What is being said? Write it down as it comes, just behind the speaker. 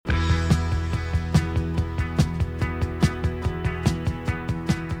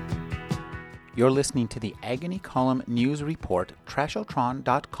You're listening to the Agony Column News Report,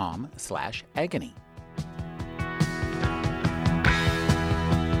 trashotron.com/agony.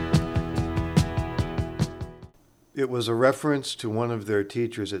 It was a reference to one of their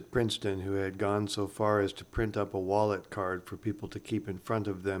teachers at Princeton who had gone so far as to print up a wallet card for people to keep in front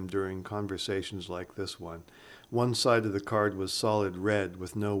of them during conversations like this one. One side of the card was solid red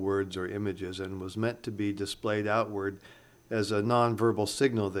with no words or images and was meant to be displayed outward as a nonverbal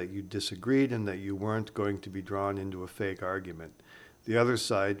signal that you disagreed and that you weren't going to be drawn into a fake argument. The other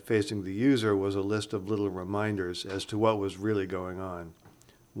side, facing the user, was a list of little reminders as to what was really going on.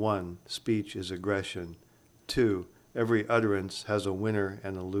 1. Speech is aggression. 2. Every utterance has a winner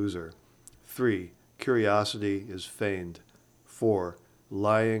and a loser. 3. Curiosity is feigned. 4.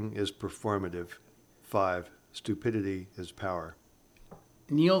 Lying is performative. 5. Stupidity is power.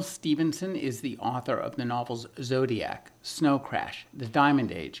 Neal Stephenson is the author of the novels Zodiac, Snow Crash, The Diamond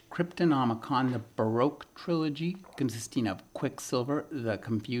Age, Cryptonomicon, the Baroque trilogy, consisting of Quicksilver, The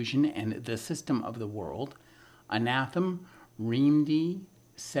Confusion, and The System of the World, Anathem, Reamde,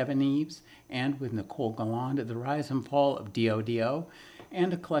 Seven Eves, and with Nicole Galland, The Rise and Fall of Dio,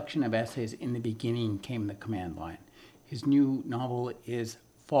 and a collection of essays, In the Beginning Came the Command Line. His new novel is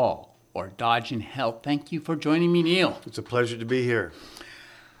Fall, or Dodge in Hell. Thank you for joining me, Neal. It's a pleasure to be here.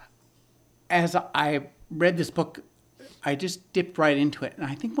 As I read this book, I just dipped right into it. And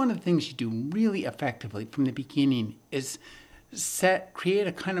I think one of the things you do really effectively from the beginning is create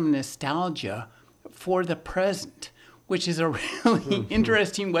a kind of nostalgia for the present, which is a really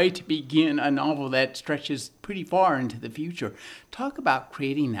interesting way to begin a novel that stretches pretty far into the future. Talk about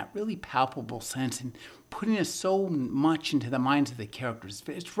creating that really palpable sense and putting us so much into the minds of the characters.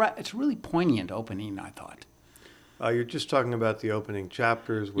 It's a really poignant opening, I thought. You're just talking about the opening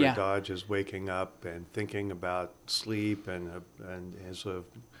chapters where Dodge is waking up and thinking about sleep and sort of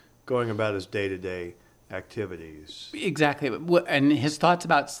going about his day-to-day activities. Exactly. And his thoughts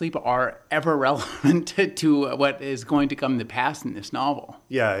about sleep are ever relevant to what is going to come to pass in this novel.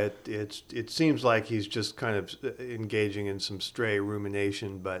 Yeah, it seems like he's just kind of engaging in some stray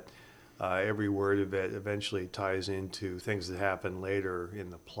rumination, but every word of it eventually ties into things that happen later in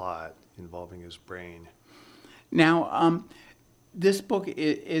the plot involving his brain. Now, this book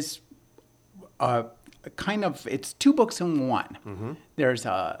is it's two books in one. Mm-hmm. There's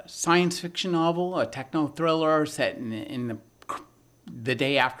a science fiction novel, a techno thriller set in the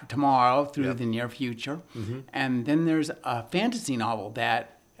day after tomorrow through the near future. Mm-hmm. And then there's a fantasy novel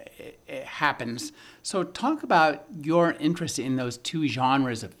that it happens. So talk about your interest in those two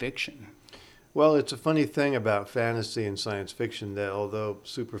genres of fiction. Well, it's a funny thing about fantasy and science fiction that although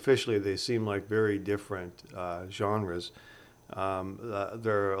superficially they seem like very different genres, there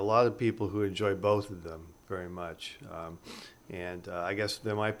are a lot of people who enjoy both of them very much. And I guess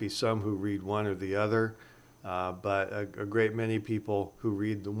there might be some who read one or the other, but a great many people who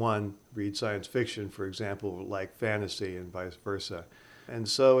read the one read science fiction, for example, like fantasy and vice versa. And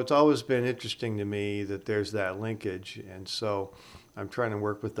so it's always been interesting to me that there's that linkage. And so I'm trying to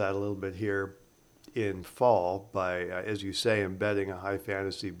work with that a little bit here in Fall by, as you say, embedding a high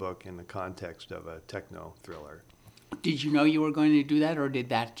fantasy book in the context of a techno thriller. Did you know you were going to do that, or did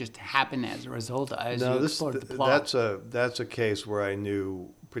that just happen as a result as you explored the plot? That's a case where I knew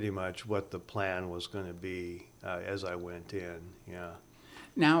pretty much what the plan was going to be as I went in. Yeah.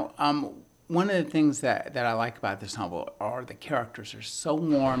 Now, one of the things that I like about this novel are the characters. They're so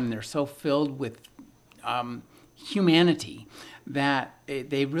warm. They're so filled with humanity that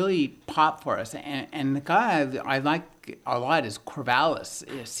they really pop for us. And the guy I like a lot is Corvallis,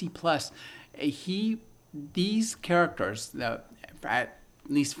 C+. These characters, at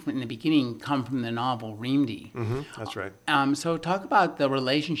least in the beginning, come from the novel Reamde. Mm-hmm, that's right. So talk about the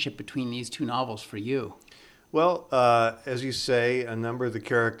relationship between these two novels for you. Well, as you say, a number of the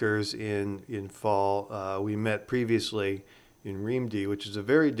characters in Fall we met previously in Reamde, which is a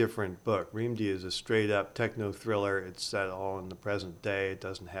very different book. Reamde is a straight-up techno thriller. It's set all in the present day. It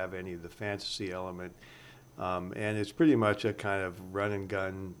doesn't have any of the fantasy element. And it's pretty much a kind of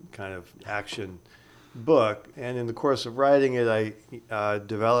run-and-gun kind of action book. And in the course of writing it, I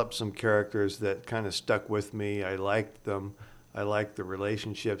developed some characters that kind of stuck with me. I liked them. I liked the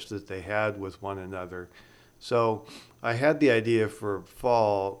relationships that they had with one another. So I had the idea for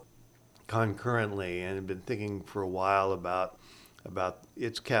Fall concurrently and had been thinking for a while about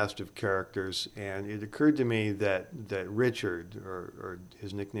its cast of characters, and it occurred to me that Richard, or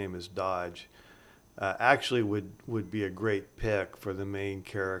his nickname is Dodge, actually would be a great pick for the main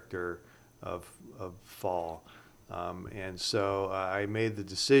character of Fall. And so I made the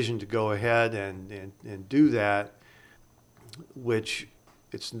decision to go ahead and do that, which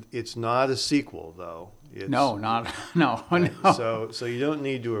It's not a sequel, though. No, no. So you don't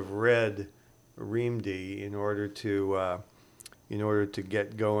need to have read Reamdy in order to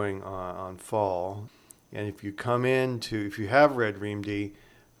get going on Fall. And if you have read Reamdy,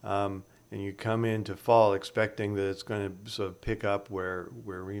 and you come into Fall expecting that it's going to sort of pick up where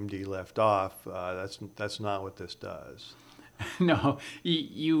Reamdy left off, that's not what this does. No,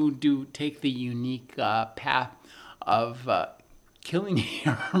 you do take the unique path of killing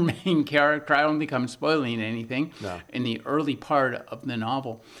your main character. I don't think I'm spoiling anything. No. In the early part of the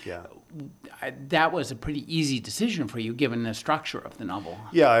novel. Yeah. That was a pretty easy decision for you, given the structure of the novel.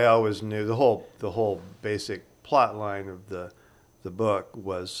 Yeah, I always knew the whole basic plot line of the book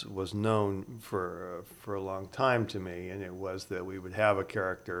was known for a long time to me, and it was that we would have a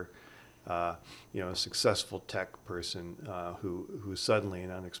character, a successful tech person who suddenly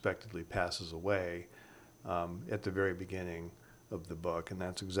and unexpectedly passes away at the very beginning of the book, and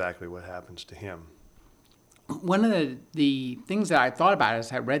that's exactly what happens to him. One of the things that I thought about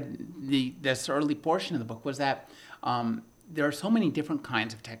as I read this early portion of the book was that there are so many different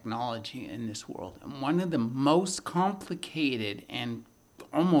kinds of technology in this world. And one of the most complicated and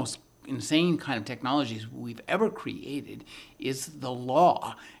almost insane kind of technologies we've ever created is the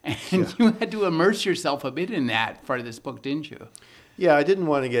law. And you had to immerse yourself a bit in that for this book, didn't you? Yeah, I didn't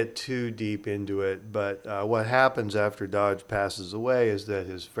want to get too deep into it, but what happens after Dodge passes away is that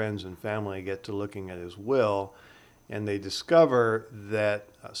his friends and family get to looking at his will, and they discover that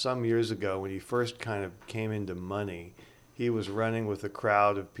some years ago, when he first kind of came into money, he was running with a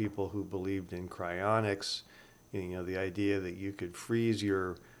crowd of people who believed in cryonics, the idea that you could freeze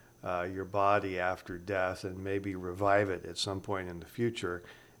your body after death and maybe revive it at some point in the future.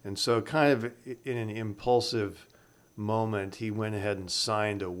 And so kind of in an impulsive moment, he went ahead and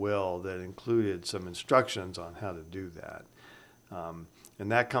signed a will that included some instructions on how to do that.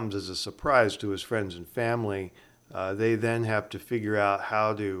 And that comes as a surprise to his friends and family. They then have to figure out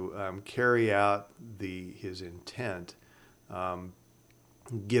how to carry out his intent,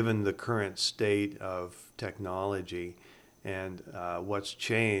 given the current state of technology. And what's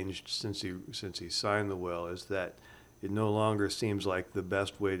changed since he signed the will is that it no longer seems like the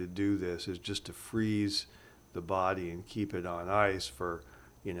best way to do this is just to freeze the body and keep it on ice for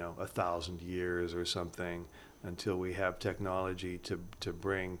 1,000 years or something until we have technology to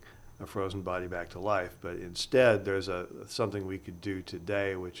bring a frozen body back to life. But instead, there's something we could do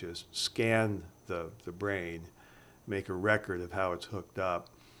today, which is scan the brain, make a record of how it's hooked up,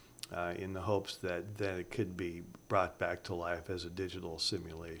 in the hopes that then it could be brought back to life as a digital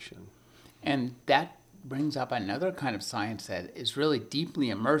simulation. And that brings up another kind of science that is really deeply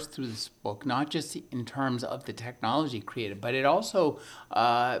immersed through this book, not just in terms of the technology created, but it also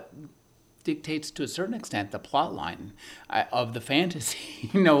dictates to a certain extent the plot line of the fantasy,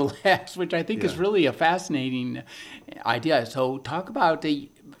 no less, which I think is really a fascinating idea. So talk about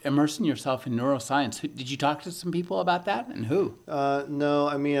immersing yourself in neuroscience. Did you talk to some people about that, and who? No,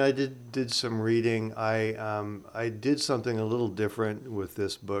 I mean, I did some reading. I did something a little different with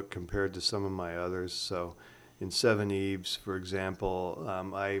this book compared to some of my others. So in Seven Eves, for example,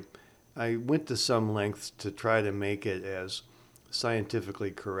 I went to some lengths to try to make it as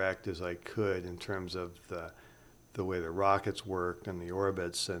scientifically correct as I could in terms of the way the rockets worked and the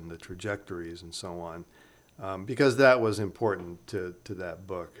orbits and the trajectories and so on. Because that was important to that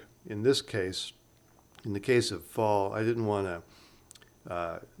book. In this case, in the case of Fall, I didn't want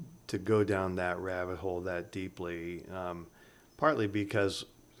to go down that rabbit hole that deeply, partly because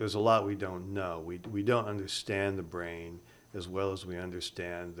there's a lot we don't know. We don't understand the brain as well as we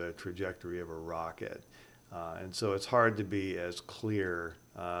understand the trajectory of a rocket. And so it's hard to be as clear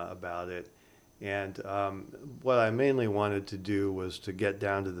about it. And what I mainly wanted to do was to get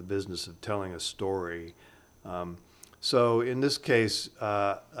down to the business of telling a story. So in this case,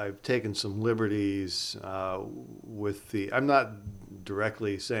 I've taken some liberties I'm not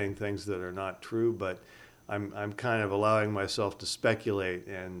directly saying things that are not true, but I'm kind of allowing myself to speculate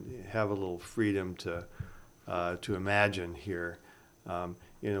and have a little freedom to imagine here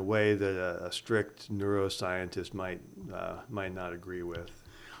in a way that a strict neuroscientist might not agree with.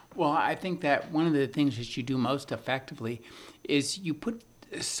 Well, I think that one of the things that you do most effectively is you put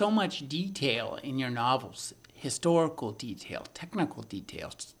so much detail in your novels, historical detail, technical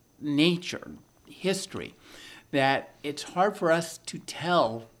details, nature, history, that it's hard for us to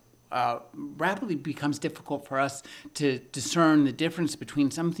tell, rapidly becomes difficult for us to discern the difference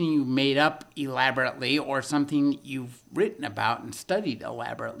between something you made up elaborately or something you've written about and studied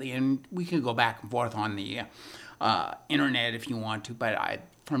elaborately. And we can go back and forth on the internet if you want to, but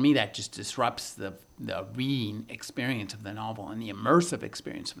for me, that just disrupts the reading experience of the novel and the immersive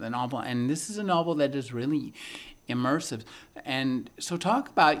experience of the novel. And this is a novel that is really immersive. And so talk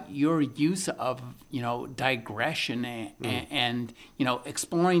about your use of, digression and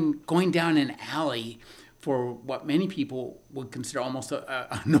exploring, going down an alley for what many people would consider almost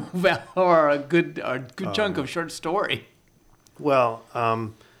a novella or a good chunk of short story. Well,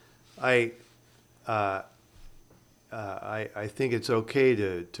 I think it's okay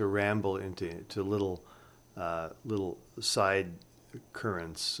to ramble into little side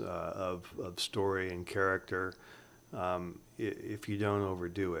currents of story and character if you don't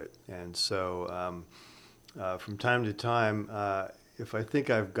overdo it. And so from time to time, if I think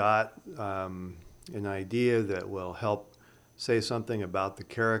I've got an idea that will help say something about the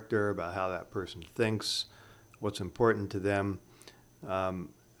character, about how that person thinks, what's important to them,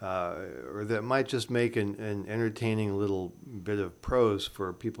 or that might just make an entertaining little bit of prose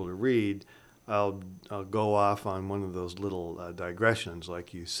for people to read, I'll go off on one of those little digressions,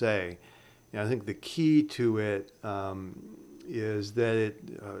 like you say. And I think the key to it is that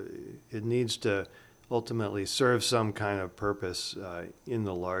it needs to ultimately serve some kind of purpose in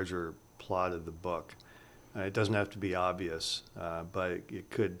the larger plot of the book. It doesn't have to be obvious, but it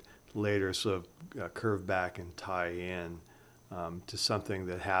could later sort of curve back and tie in to something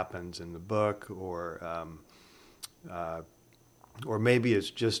that happens in the book, or maybe it's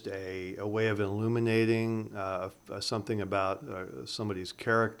just a way of illuminating something about somebody's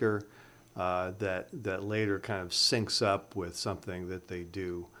character that later kind of syncs up with something that they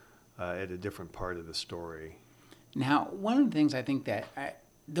do at a different part of the story. Now, one of the things I think that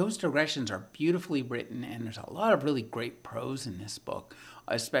those digressions are beautifully written, and there's a lot of really great prose in this book,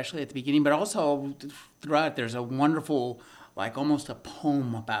 especially at the beginning, but also throughout. There's a wonderful, like almost a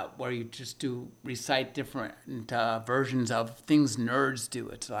poem about where you just recite different versions of things nerds do.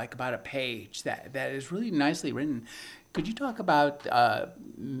 It's like about a page that is really nicely written. Could you talk about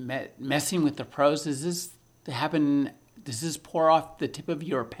messing with the prose? Does this happen? Does this pour off the tip of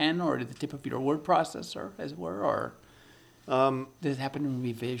your pen or the tip of your word processor, as it were, or does it happen in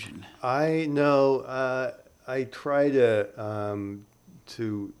revision? I know. I try to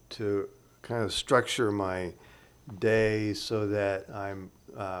kind of structure my day so that I'm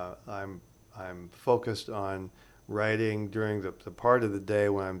focused on writing during the part of the day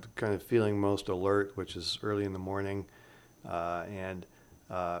when I'm kind of feeling most alert, which is early in the morning, and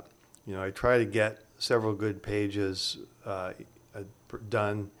I try to get several good pages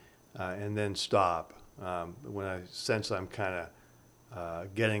done and then stop when I sense I'm kind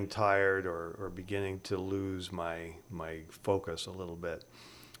of getting tired or beginning to lose my focus a little bit,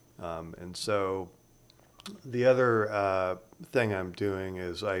 and so. The other thing I'm doing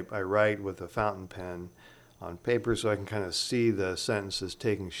is I write with a fountain pen on paper so I can kind of see the sentences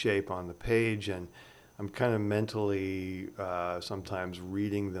taking shape on the page, and I'm kind of mentally sometimes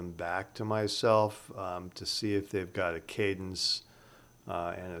reading them back to myself to see if they've got a cadence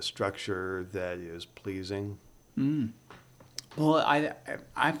and a structure that is pleasing. Mm. Well,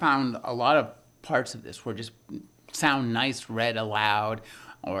 I found a lot of parts of this were just sound nice read aloud,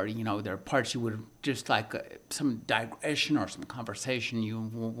 or there are parts you would just like some digression or some conversation you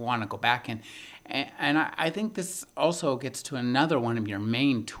want to go back in. And I think this also gets to another one of your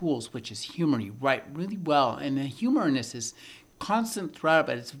main tools, which is humor. You write really well, and the humor in this is constant throughout,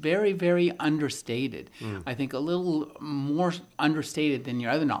 but it's very, very understated. I think a little more understated than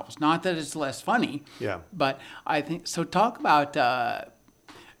your other novels. Not that it's less funny, but I think so. Talk about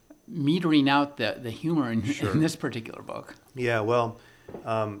metering out the humor in this particular book. Yeah, well,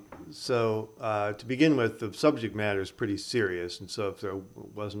 to begin with, the subject matter is pretty serious, and so if there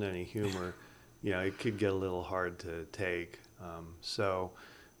wasn't any humor, it could get a little hard to take.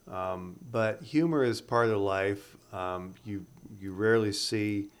 But humor is part of life. You rarely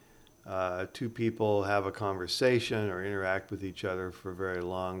see two people have a conversation or interact with each other for very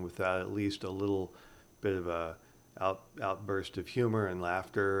long without at least a little bit of a outburst of humor and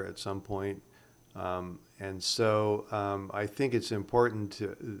laughter at some point. And so I think it's important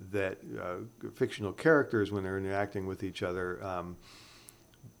that fictional characters, when they're interacting with each other,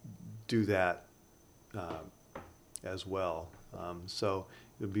 do that as well. So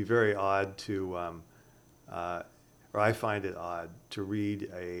it would be very odd or I find it odd to read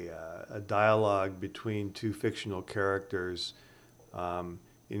a dialogue between two fictional characters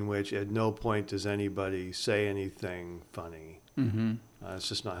in which at no point does anybody say anything funny. Mm-hmm. It's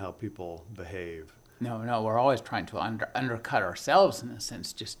just not how people behave. No, we're always trying to undercut ourselves in a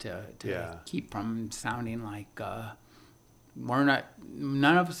sense, just to keep from sounding like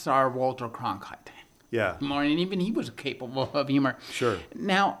none of us are Walter Cronkite. Yeah. More, and even he was capable of humor. Sure.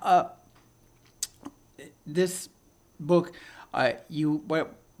 Now, this book,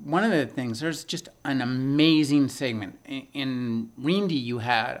 one of the things, there's just an amazing segment. In Reamdy, you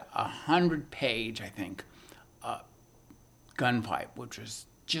had 100-page, I think, gunfight, which was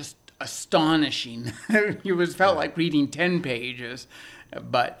just astonishing. It felt like reading 10 pages,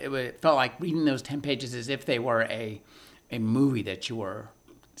 but it felt like reading those 10 pages as if they were a movie that you were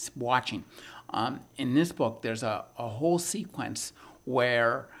watching. In this book, there's a whole sequence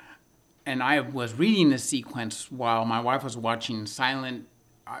where, and I was reading this sequence while my wife was watching silent,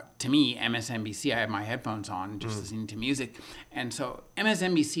 to me, MSNBC. I had my headphones on, just listening to music. And so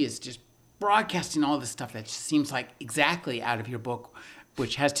MSNBC is just broadcasting all this stuff that just seems like exactly out of your book,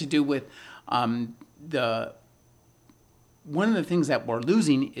 which has to do with one of the things that we're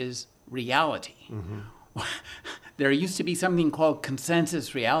losing is reality. Mm-hmm. There used to be something called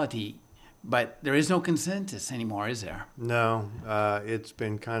consensus reality, but there is no consensus anymore, is there? No, it's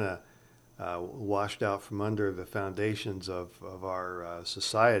been kind of washed out from under the foundations of our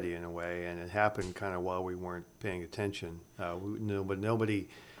society in a way, and it happened kind of while we weren't paying attention. But nobody,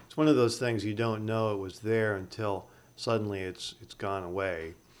 it's one of those things you don't know it was there until suddenly it's gone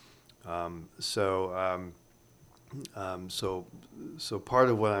away. So part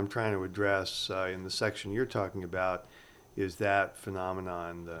of what I'm trying to address in the section you're talking about is that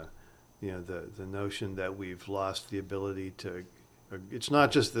phenomenon, the notion that we've lost the ability to. It's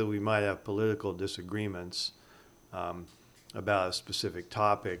not just that we might have political disagreements about a specific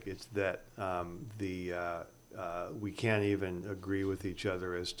topic. It's that we can't even agree with each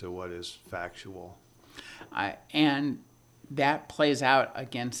other as to what is factual. And that plays out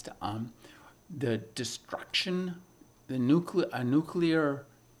against the destruction, nuclear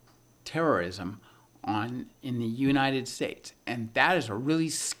terrorism in the United States. And that is a really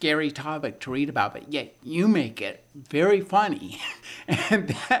scary topic to read about, but yet you make it very funny. And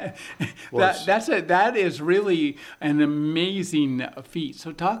that is really an amazing feat.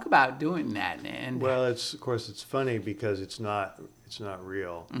 So talk about doing that. And well, of course it's funny because it's not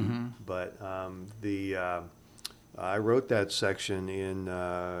real. Mm-hmm. But I wrote that section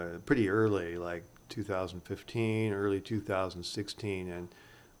in pretty early, like 2015, early 2016, and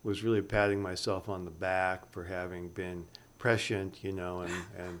was really patting myself on the back for having been prescient,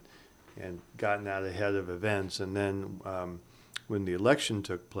 and gotten out ahead of events. And then when the election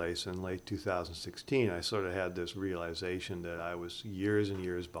took place in late 2016, I sort of had this realization that I was years and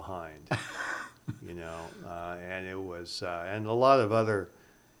years behind, and it was, and a lot of other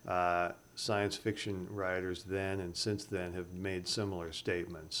science fiction writers then and since then have made similar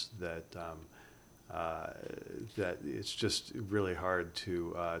statements that it's just really hard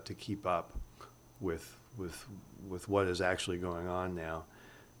to keep up with what is actually going on now.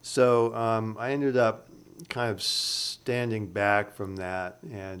 So I ended up kind of standing back from that,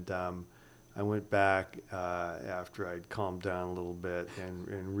 and I went back after I'd calmed down a little bit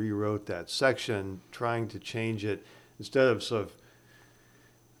and rewrote that section, trying to change it instead of sort of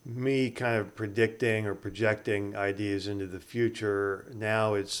me kind of predicting or projecting ideas into the future.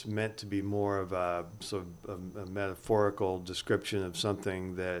 Now it's meant to be more of a sort of a metaphorical description of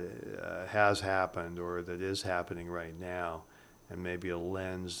something that has happened or that is happening right now, and maybe a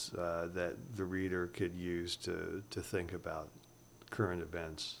lens that the reader could use to think about current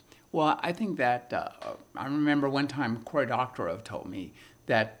events. Well, I think that I remember one time Cory Doctorow told me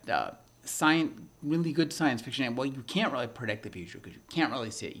that really good science fiction, well, you can't really predict the future because you can't really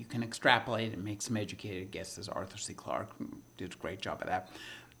see it. You can extrapolate and make some educated guesses. Arthur C. Clarke did a great job of that.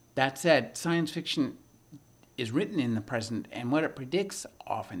 That said, science fiction is written in the present, and what it predicts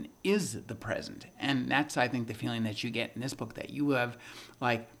often is the present. And that's, I think, the feeling that you get in this book, that you have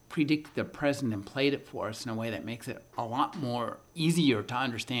predicted the present and played it for us in a way that makes it a lot more easier to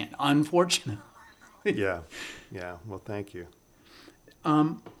understand, unfortunately. Yeah. Well, thank you.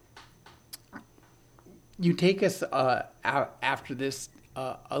 You take us after this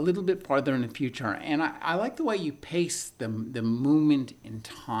a little bit farther in the future, and I like the way you pace the movement in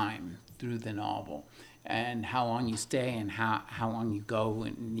time through the novel, and how long you stay and how long you go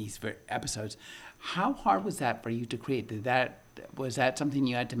in these episodes. How hard was that for you to create? Was that something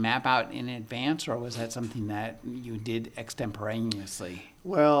you had to map out in advance, or was that something that you did extemporaneously?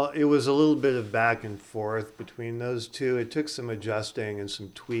 Well, it was a little bit of back and forth between those two. It took some adjusting and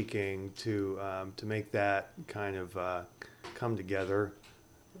some tweaking to make that kind of come together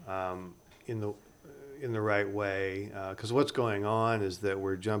in the right way. Because what's going on is that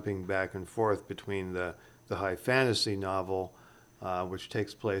we're jumping back and forth between the high fantasy novel, which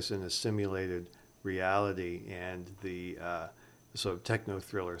takes place in a simulated reality, and the sort of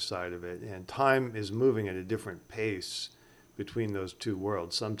techno-thriller side of it. And time is moving at a different pace between those two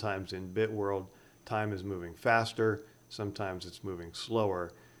worlds. Sometimes in Bit World, time is moving faster, sometimes it's moving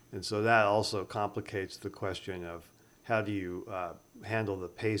slower. And so that also complicates the question of how do you handle the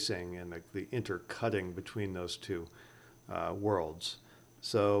pacing and the intercutting between those two worlds.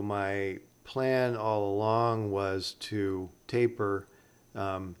 So my plan all along was to taper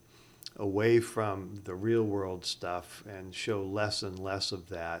away from the real world stuff and show less and less of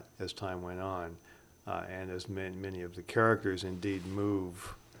that as time went on, and as many of the characters indeed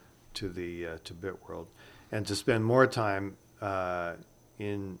move to the to Bit World, and to spend more time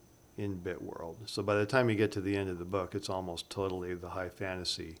in Bit World. So by the time you get to the end of the book, it's almost totally the high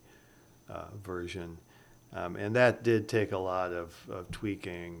fantasy version. And that did take a lot of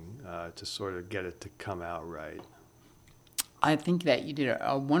tweaking to sort of get it to come out right. I think that you did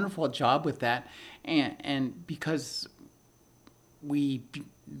a wonderful job with that, and because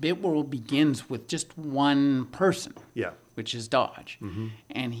Bit World begins with just one person, Yeah. which is Dodge,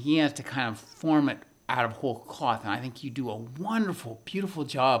 and he has to kind of form it out of whole cloth. And I think you do a wonderful, beautiful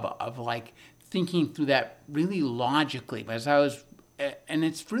job of like thinking through that really logically. But and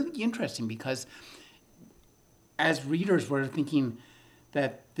it's really interesting because as readers, we're thinking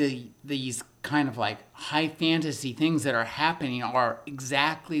that these kind of like high fantasy things that are happening are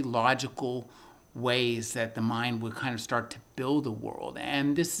exactly logical ways that the mind would kind of start to build a world.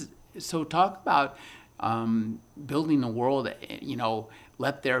 And so talk about building a world,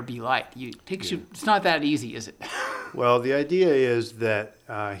 let there be light. It's not that easy, is it? Well, the idea is that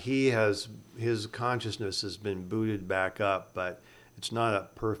his consciousness has been booted back up, but it's not a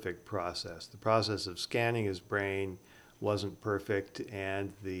perfect process. The process of scanning his brain wasn't perfect,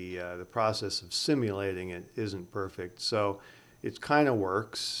 and the process of simulating it isn't perfect. So it kind of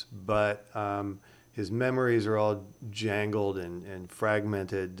works, but his memories are all jangled and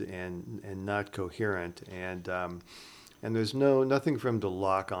fragmented and not coherent, and there's nothing for him to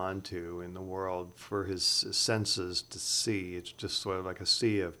lock onto in the world for his senses to see. It's just sort of like a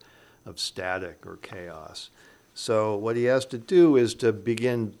sea of static or chaos. So what he has to do is to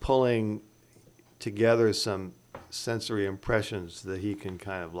begin pulling together some sensory impressions that he can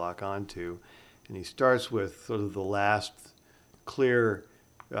kind of lock onto. And he starts with sort of the last clear,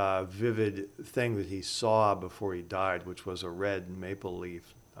 vivid thing that he saw before he died, which was a red maple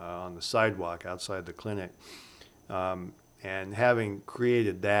leaf on the sidewalk outside the clinic. And having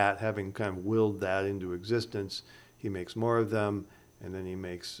created that, having kind of willed that into existence, he makes more of them, and then he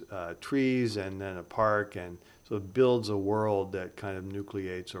makes trees and then a park, and so it builds a world that kind of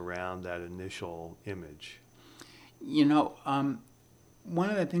nucleates around that initial image. One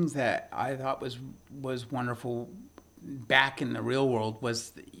of the things that I thought was wonderful back in the real world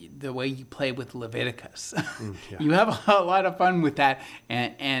was the way you play with Leviticus. Yeah. You have a lot of fun with that,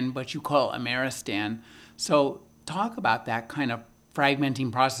 and what you call Ameristan. So talk about that kind of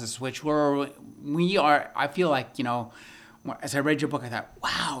fragmenting process, which we are. I feel like, as I read your book, I thought,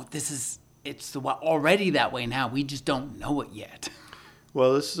 wow, it's already that way now. We just don't know it yet.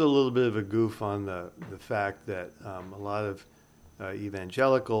 Well, this is a little bit of a goof on the fact that a lot of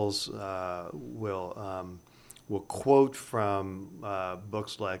evangelicals will quote from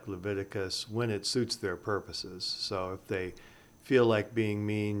books like Leviticus when it suits their purposes. So if they feel like being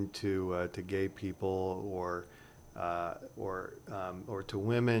mean to gay people or to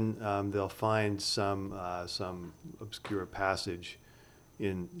women, they'll find some obscure passage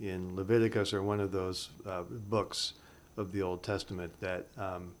in Leviticus or one of those books of the Old Testament that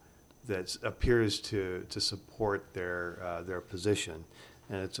appears to support their position,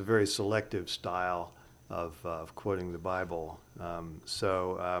 and it's a very selective style of quoting the Bible. In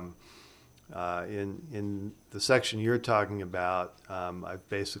the section you're talking about, I've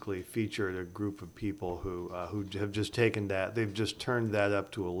basically featured a group of people who have just taken that, they've just turned that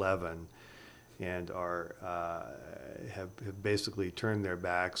up to 11, and have basically turned their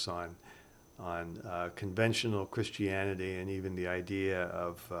backs on conventional Christianity and even the idea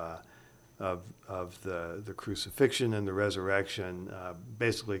of the crucifixion and the resurrection,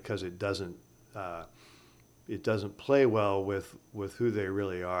 basically because it doesn't play well with who they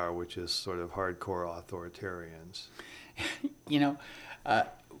really are, which is sort of hardcore authoritarians.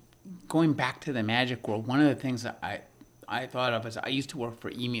 Going back to the magic world, one of the things that I thought of is I used to work for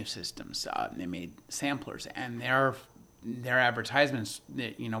Emu Systems. They made samplers, and their advertisements,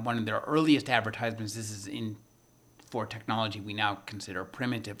 one of their earliest advertisements, this is for technology we now consider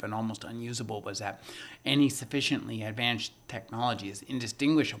primitive and almost unusable, was that any sufficiently advanced technology is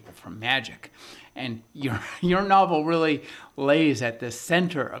indistinguishable from magic. And your novel really lays at the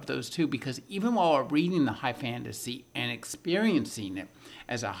center of those two, because even while we're reading the high fantasy and experiencing it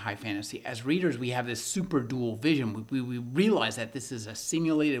as a high fantasy, as readers, we have this super dual vision. We realize that this is a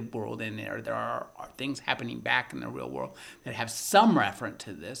simulated world, and there are things happening back in the real world that have some reference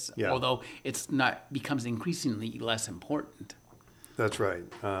to this, although it's not becomes increasingly less important. That's right.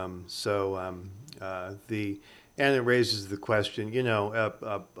 And it raises the question,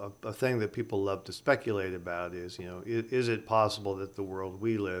 a thing that people love to speculate about is, is it possible that the world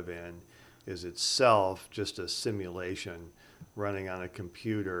we live in is itself just a simulation running on a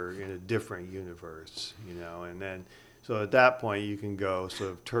computer in a different universe, and then, so at that point you can go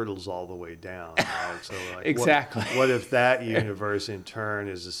sort of turtles all the way down, right? So like, exactly. What if that universe in turn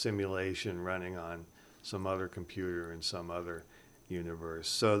is a simulation running on some other computer in some other universe?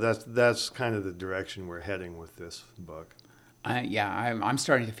 So that's kind of the direction we're heading with this book. I'm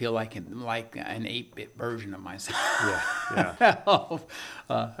starting to feel like an 8-bit version of myself.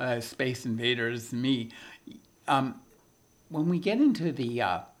 Space Invaders, me. When we get into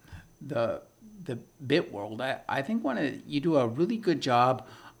the bit world, I think you do a really good job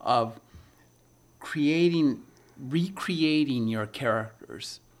of recreating your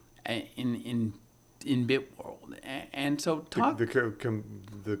characters in bit world, and so talk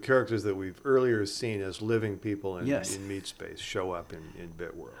the characters that we've earlier seen as living people in meat space show up in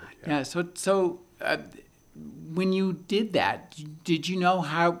bit world. So when you did that, did you know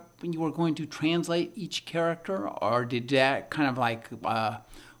how you were going to translate each character, or did that kind of like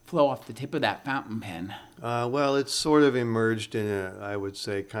flow off the tip of that fountain pen? Well, it's sort of emerged in I would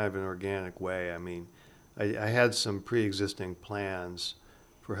say, kind of an organic way. I mean, I had some pre-existing plans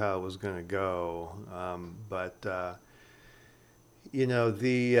for how it was going to go, but the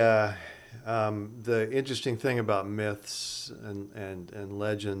interesting thing about myths and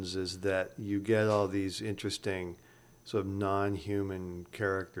legends is that you get all these interesting sort of non-human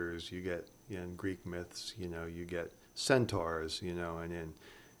characters. You get in Greek myths, you get centaurs, and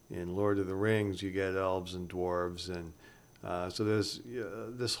in Lord of the Rings you get elves and dwarves, and so there's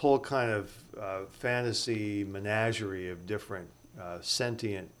this whole kind of fantasy menagerie of different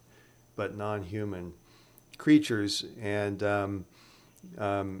sentient but non-human creatures, and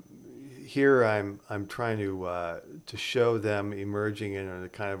here I'm trying to show them emerging in a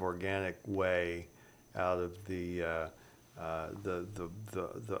kind of organic way out of the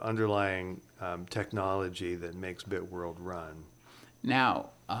underlying technology that makes BitWorld run. Now,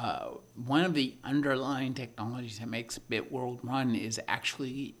 one of the underlying technologies that makes BitWorld run is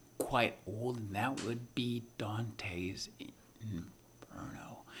actually quite old, and that would be Dante's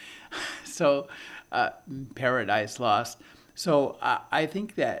Inferno. So, Paradise Lost. So I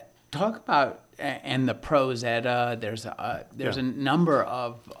think that talk about and the Prose Edda. There's a number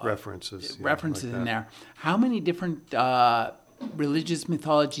of references like in there. How many different religious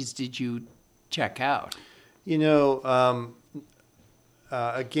mythologies did you check out?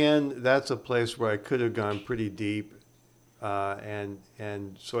 Again, that's a place where I could have gone pretty deep,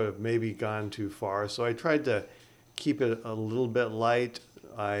 and sort of maybe gone too far. So I tried to keep it a little bit light.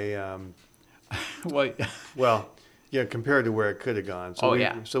 Compared to where it could have gone.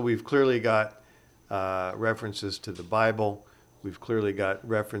 So we've clearly got references to the Bible. We've clearly got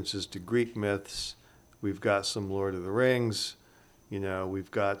references to Greek myths. We've got some Lord of the Rings.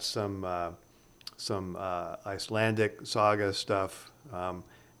 We've got some Icelandic saga stuff.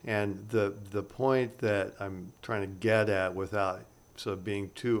 And the point that I'm trying to get at, without sort of being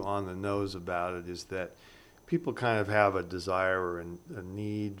too on the nose about it, is that people kind of have a desire and a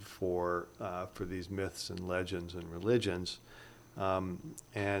need for these myths and legends and religions, and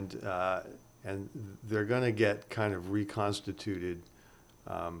they're going to get kind of reconstituted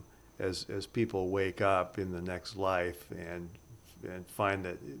as people wake up in the next life and find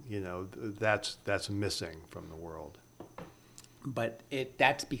that that's missing from the world. But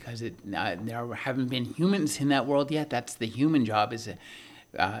that's because there haven't been humans in that world yet. That's the human job.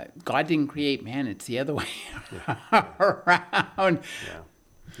 God didn't create man; it's the other way around.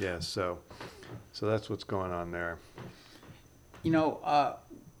 Yeah. So that's what's going on there.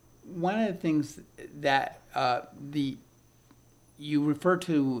 One of the things that you refer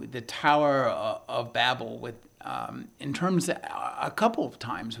to the Tower of Babel with, in terms of, a couple of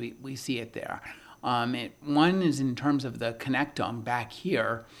times we see it there. One is in terms of the connectome back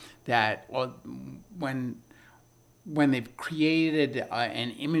here, that when they've created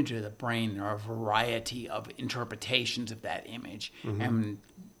an image of the brain, there are a variety of interpretations of that image, and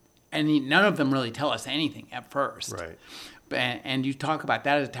none of them really tell us anything at first. Right. And you talk about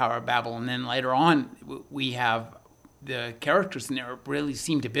that as Tower of Babel, and then later on we have the characters in there really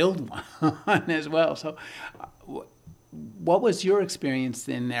seem to build one as well. So, what was your experience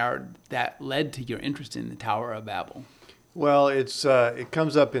in there that led to your interest in the Tower of Babel? Well, it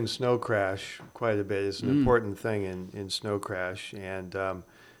comes up in Snow Crash quite a bit. It's an important thing in Snow Crash, and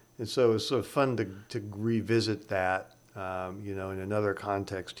so it's sort of fun to revisit that, in another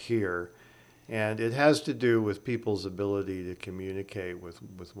context here. And it has to do with people's ability to communicate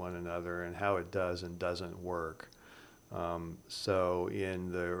with one another and how it does and doesn't work. So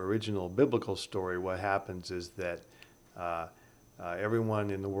in the original biblical story, what happens is that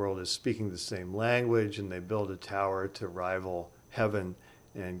everyone in the world is speaking the same language, and they build a tower to rival heaven,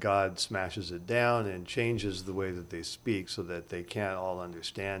 and God smashes it down and changes the way that they speak so that they can't all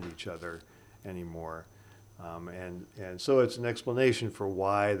understand each other anymore. And so it's an explanation for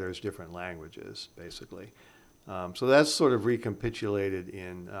why there's different languages, basically. So that's sort of recapitulated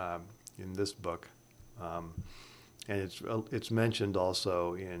in this book, and it's mentioned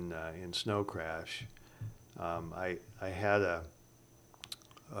also in Snow Crash. I had a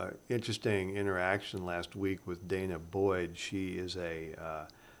interesting interaction last week with Dana Boyd. She is a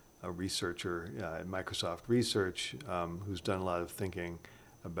researcher at Microsoft Research who's done a lot of thinking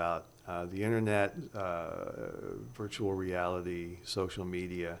about the internet, virtual reality, social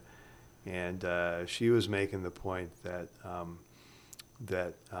media, and she was making the point that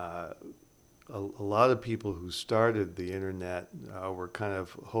a lot of people who started the internet were kind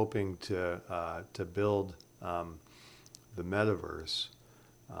of hoping to build the metaverse,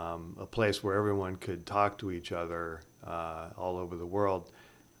 a place where everyone could talk to each other all over the world,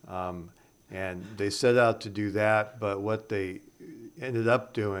 and they set out to do that. But what they ended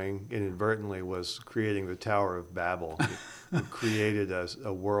up doing inadvertently was creating the Tower of Babel. It created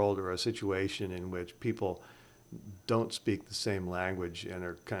a world or a situation in which people don't speak the same language and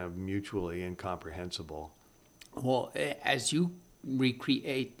are kind of mutually incomprehensible. Well, as you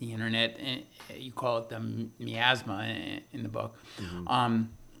recreate the internet, you call it the miasma in the book. Mm-hmm.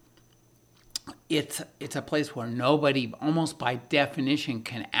 It's a place where nobody, almost by definition,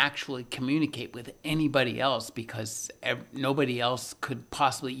 can actually communicate with anybody else, because nobody else could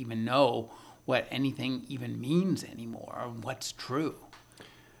possibly even know what anything even means anymore, or what's true.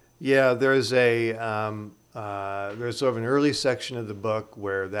 Yeah, there's sort of an early section of the book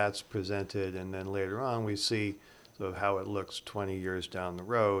where that's presented, and then later on we see sort of how it looks 20 years down the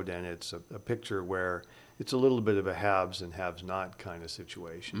road, and it's a picture where it's a little bit of a haves and haves not kind of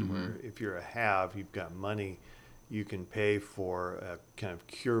situation, mm-hmm. where if you're a have, you've got money, you can pay for a kind of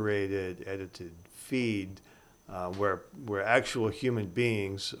curated, edited feed where actual human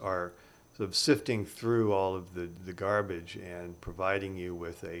beings are sort of sifting through all of the garbage and providing you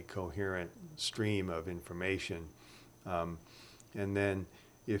with a coherent stream of information. And then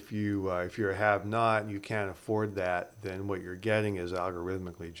if you're a have-not, you can't afford that, then what you're getting is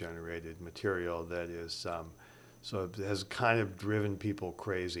algorithmically generated material that is so it has kind of driven people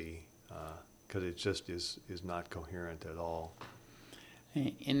crazy because it just is not coherent at all.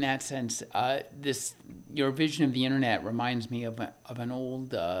 In that sense, your vision of the internet reminds me of an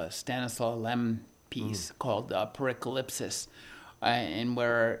old Stanislaw Lem piece called Pericalypsis, and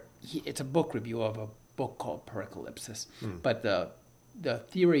where it's a book review of a book called Pericalypsis. But the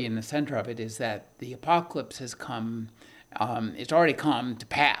theory in the center of it is that the apocalypse has come. It's already come to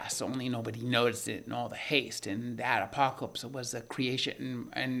pass. Only nobody noticed it in all the haste. And that apocalypse was the creation.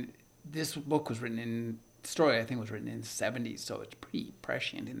 And this book was written in. The story, I think, was written in the 70s, so it's pretty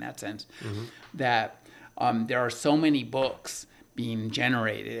prescient in that sense, mm-hmm. that there are so many books being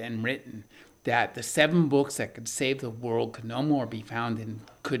generated and written that the 7 books that could save the world could no more be found in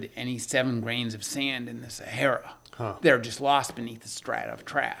any 7 grains of sand in the Sahara. Huh. They're just lost beneath the strata of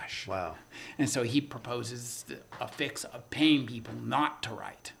trash. Wow. And so he proposes a fix of paying people not to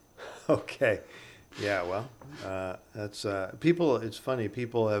write. Okay. Yeah, well, that's people. It's funny,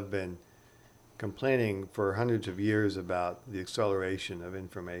 people have been complaining for hundreds of years about the acceleration of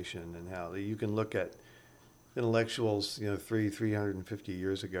information and how you can look at intellectuals, 350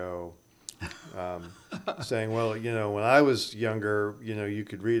 years ago, saying, well, when I was younger, you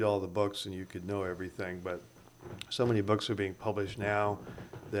could read all the books and you could know everything, but so many books are being published now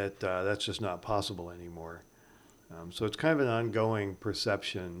that that's just not possible anymore. So it's kind of an ongoing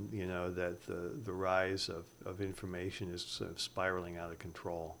perception, that the rise of information is sort of spiraling out of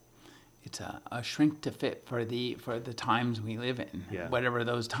control. It's a shrink to fit for the times we live in, yeah. Whatever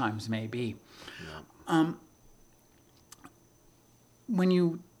those times may be. Yeah. When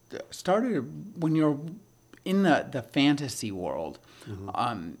you're in the fantasy world,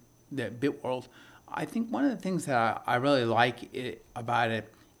 mm-hmm. The bit world, I think one of the things that I really like about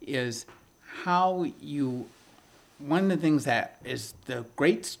it is how you one of the things that is the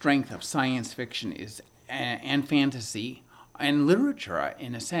great strength of science fiction is and fantasy and literature,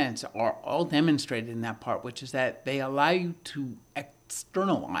 in a sense, are all demonstrated in that part, which is that they allow you to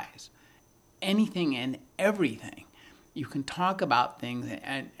externalize anything and everything. You can talk about things,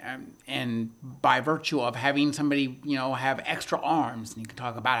 and by virtue of having somebody, have extra arms, and you can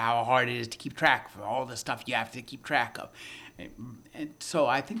talk about how hard it is to keep track of all the stuff you have to keep track of. And so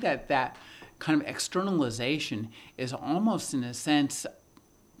I think that kind of externalization is almost, in a sense,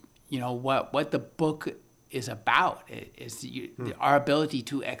 what the book is about. Is our ability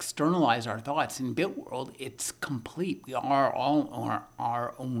to externalize our thoughts. In Bit World, it's complete. We are all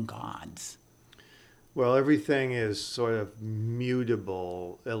our own gods. Well, everything is sort of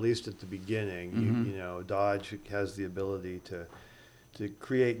mutable, at least at the beginning. Mm-hmm. Dodge has the ability to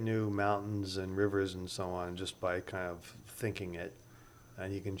create new mountains and rivers and so on just by kind of thinking it,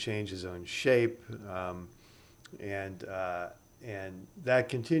 and he can change his own shape, and that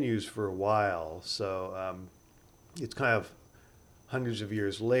continues for a while. So it's kind of hundreds of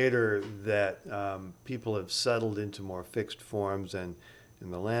years later that people have settled into more fixed forms, and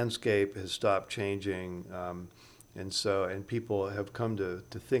the landscape has stopped changing, and people have come to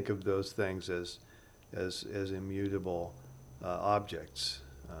think of those things as immutable objects.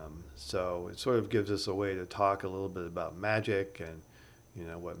 So it sort of gives us a way to talk a little bit about magic and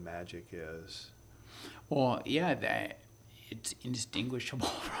what magic is. Well, yeah, it's indistinguishable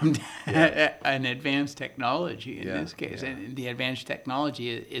from an advanced technology in this case, and the advanced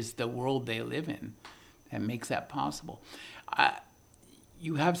technology is the world they live in that makes that possible.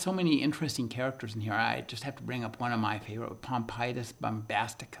 You have so many interesting characters in here. I just have to bring up one of my favorite, Pompeius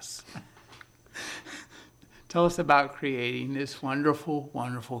Bombasticus. Tell us about creating this wonderful,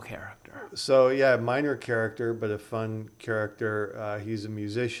 wonderful character. So, minor character, but a fun character. He's a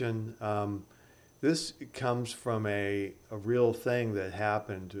musician. This comes from a real thing that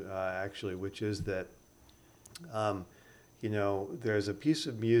happened, actually, which is that, there's a piece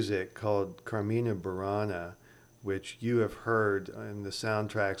of music called Carmina Burana, which you have heard in the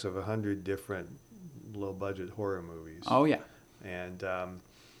soundtracks of 100 different low-budget horror movies. Oh, yeah. And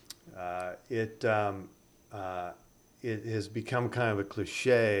it has become kind of a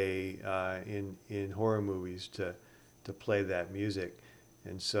cliche in horror movies to play that music.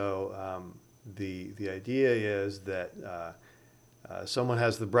 And so the idea is that someone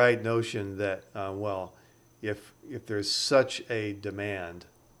has the bright notion that, if there's such a demand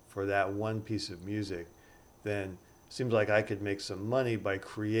for that one piece of music, then it seems like I could make some money by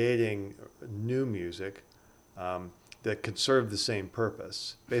creating new music that could serve the same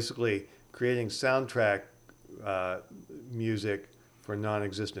purpose. Basically, creating soundtrack music for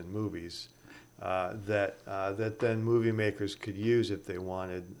non-existent movies that then movie makers could use if they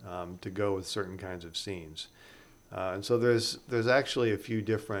wanted to go with certain kinds of scenes. And so there's actually a few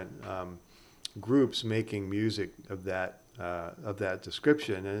different groups making music of that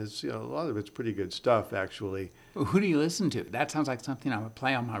description, and it's a lot of it's pretty good stuff, actually. Well, who do you listen to? That sounds like something I would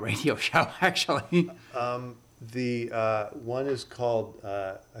play on my radio show, actually. The one is called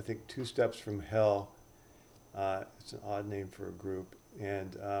I think Two Steps from Hell. It's an odd name for a group,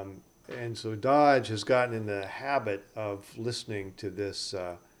 and so Dodge has gotten in the habit of listening to this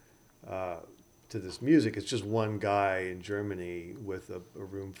music. It's just one guy in Germany with a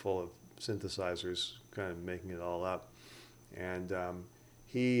room full of synthesizers, kind of making it all up. And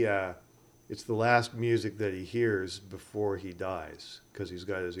it's the last music that he hears before he dies, because he's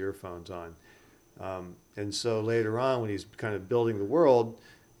got his earphones on. And so later on, when he's kind of building the world,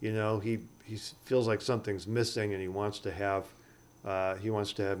 he feels like something's missing, and he wants to have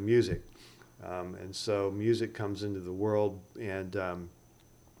music. And so music comes into the world, and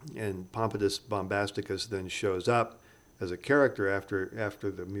Pompeius Bombasticus then shows up as a character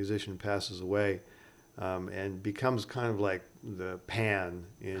after the musician passes away. And becomes kind of like the Pan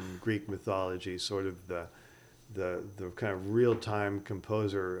in Greek mythology, sort of the kind of real-time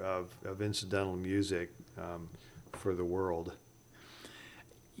composer of incidental music for the world.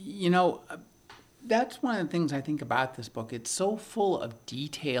 That's one of the things I think about this book. It's so full of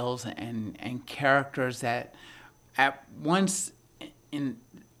details and characters that at once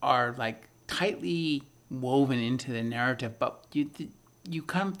are like tightly woven into the narrative, but you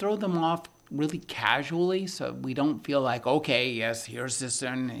kind of throw them off really casually, so we don't feel like, okay, yes, here's this,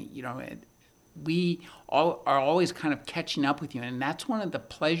 and we all are always kind of catching up with you, and that's one of the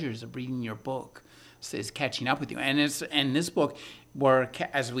pleasures of reading your book, is catching up with you. And it's in this book where,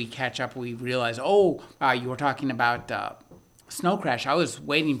 as we catch up, we realize, you were talking about Snow Crash, I was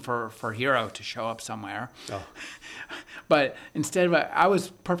waiting for Hero to show up somewhere. Oh. But instead of, I was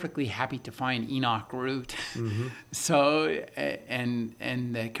perfectly happy to find Enoch Root. Mm-hmm. So,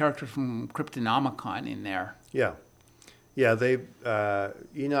 and the character from Cryptonomicon in there. Yeah. Yeah,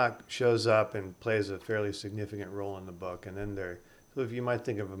 Enoch shows up and plays a fairly significant role in the book, and then so if you might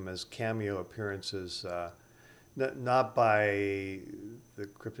think of them as cameo appearances, not by the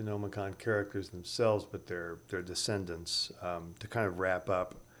Cryptonomicon characters themselves, but their descendants, to kind of wrap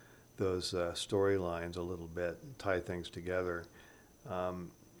up those storylines a little bit, tie things together.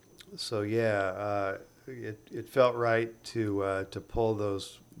 It felt right to pull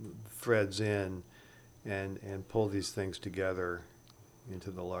those threads in and pull these things together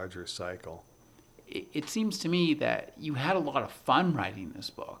into the larger cycle. It seems to me that you had a lot of fun writing this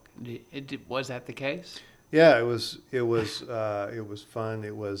book. Was that the case? Yeah, it was fun.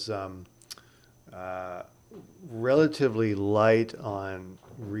 It was relatively light on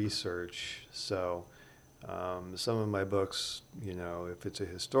research. So some of my books, if it's a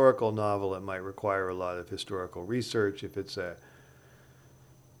historical novel, it might require a lot of historical research. If it's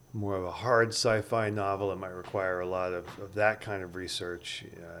more of a hard sci-fi novel, it might require a lot of that kind of research.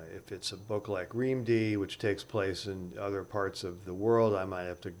 If it's a book like Reamd, which takes place in other parts of the world, I might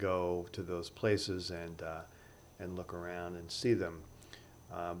have to go to those places and look around and see them.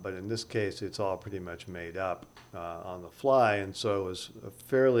 But in this case, it's all pretty much made up on the fly, and so it was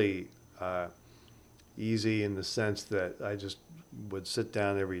fairly easy in the sense that I just would sit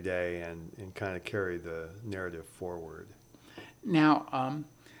down every day and kind of carry the narrative forward. Now,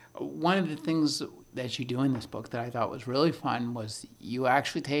 one of the things that you do in this book that I thought was really fun was you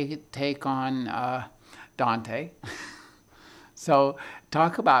actually take on Dante. So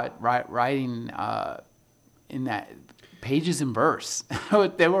talk about writing in that pages in verse.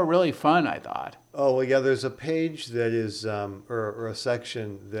 They were really fun, I thought. Oh, well, yeah, there's a page that is, or a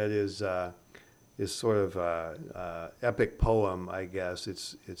section that is sort of epic poem, I guess.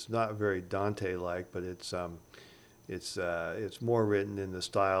 It's not very Dante-like, but it's more written in the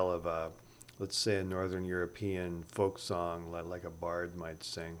style of, let's say, a Northern European folk song, like a bard might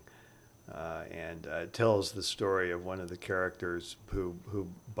sing. And it tells the story of one of the characters who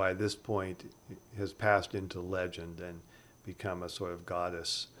by this point has passed into legend and become a sort of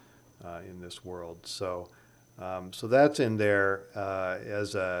goddess in this world. So that's in there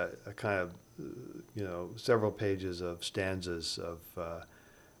as a kind of, several pages of stanzas of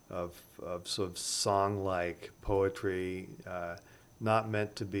sort of song-like poetry, not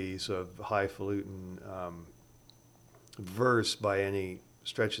meant to be sort of highfalutin verse by any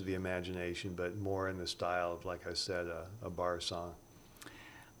stretch of the imagination, but more in the style of, like I said, a bar song.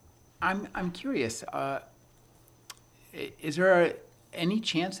 I'm curious. Is there any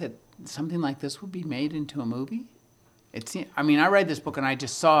chance that something like this would be made into a movie? I read this book and I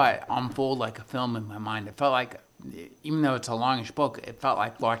just saw it unfold like a film in my mind. It felt like, even though it's a longish book, it felt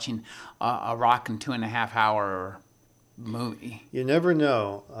like watching a rockin' 2.5 hour movie. You never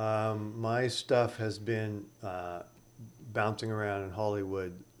know. My stuff has been bouncing around in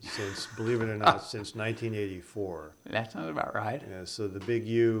Hollywood since, believe it or not, since 1984. That sounds about right. Yeah, so The Big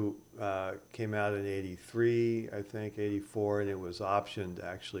U came out in 83, I think, 84, and it was optioned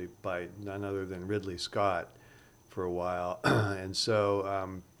actually by none other than Ridley Scott for a while. And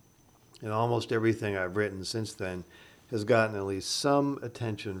so and almost everything I've written since then has gotten at least some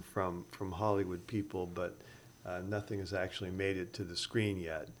attention from Hollywood people, but nothing has actually made it to the screen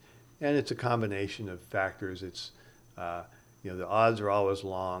yet. And it's a combination of factors. It's the odds are always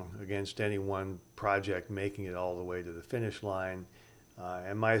long against any one project making it all the way to the finish line.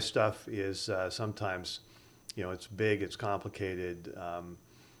 And my stuff is sometimes, it's big, it's complicated.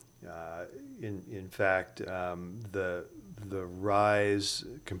 In fact, the rise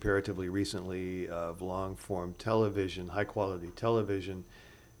comparatively recently of long-form television, high-quality television,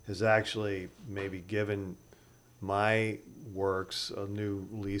 has actually maybe given my works a new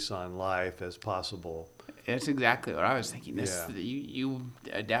lease on life as possible. That's exactly what I was thinking. Yeah. You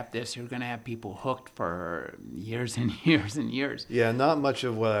adapt this, you're going to have people hooked for years and years and years. Yeah, not much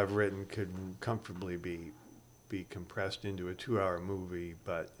of what I've written could comfortably be compressed into a 2-hour movie,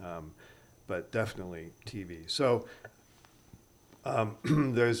 but definitely TV. So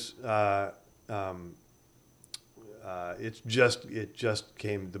there's the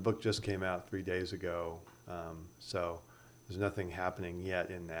book just came out 3 days ago, so there's nothing happening yet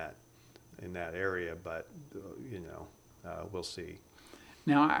in that area, but we'll see.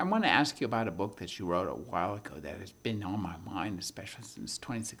 Now, I want to ask you about a book that you wrote a while ago that has been on my mind, especially since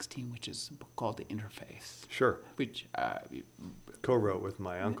 2016, which is a book called The Interface. Sure. Which, Co-wrote with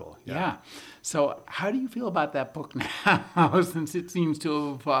my uncle. yeah. So how do you feel about that book now, since it seems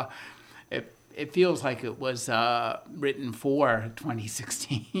to have, it feels like it was written for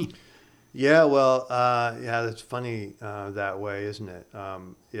 2016? Yeah, well, that's funny that way, isn't it?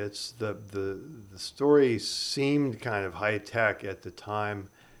 It's the story seemed kind of high tech at the time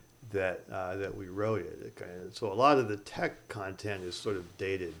that we wrote it. So a lot of the tech content is sort of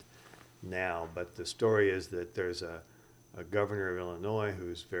dated now, but the story is that there's a governor of Illinois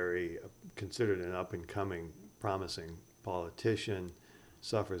who's very considered an up and coming, promising politician,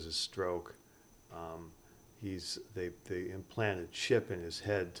 suffers a stroke. They implant a chip in his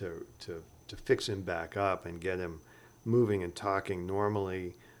head to fix him back up and get him moving and talking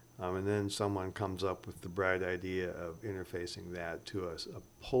normally, and then someone comes up with the bright idea of interfacing that to an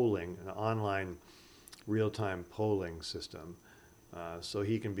online real-time polling system, so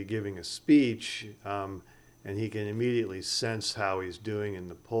he can be giving a speech, and he can immediately sense how he's doing in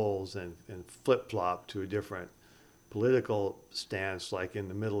the polls and flip-flop to a different political stance, like in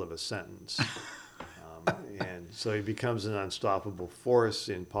the middle of a sentence. And so he becomes an unstoppable force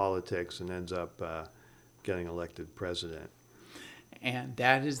in politics and ends up getting elected president. And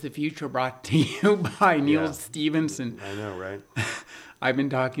that is the future, brought to you by Neal Stephenson. I know, right? I've been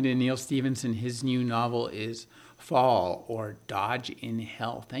talking to Neal Stephenson. His new novel is Fall, or Dodge in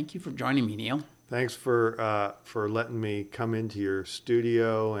Hell. Thank you for joining me, Neal. Thanks for letting me come into your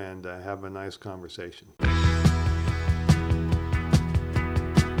studio and have a nice conversation.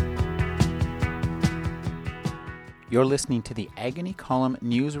 You're listening to the Agony Column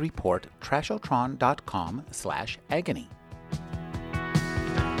News Report, trashotron.com/agony.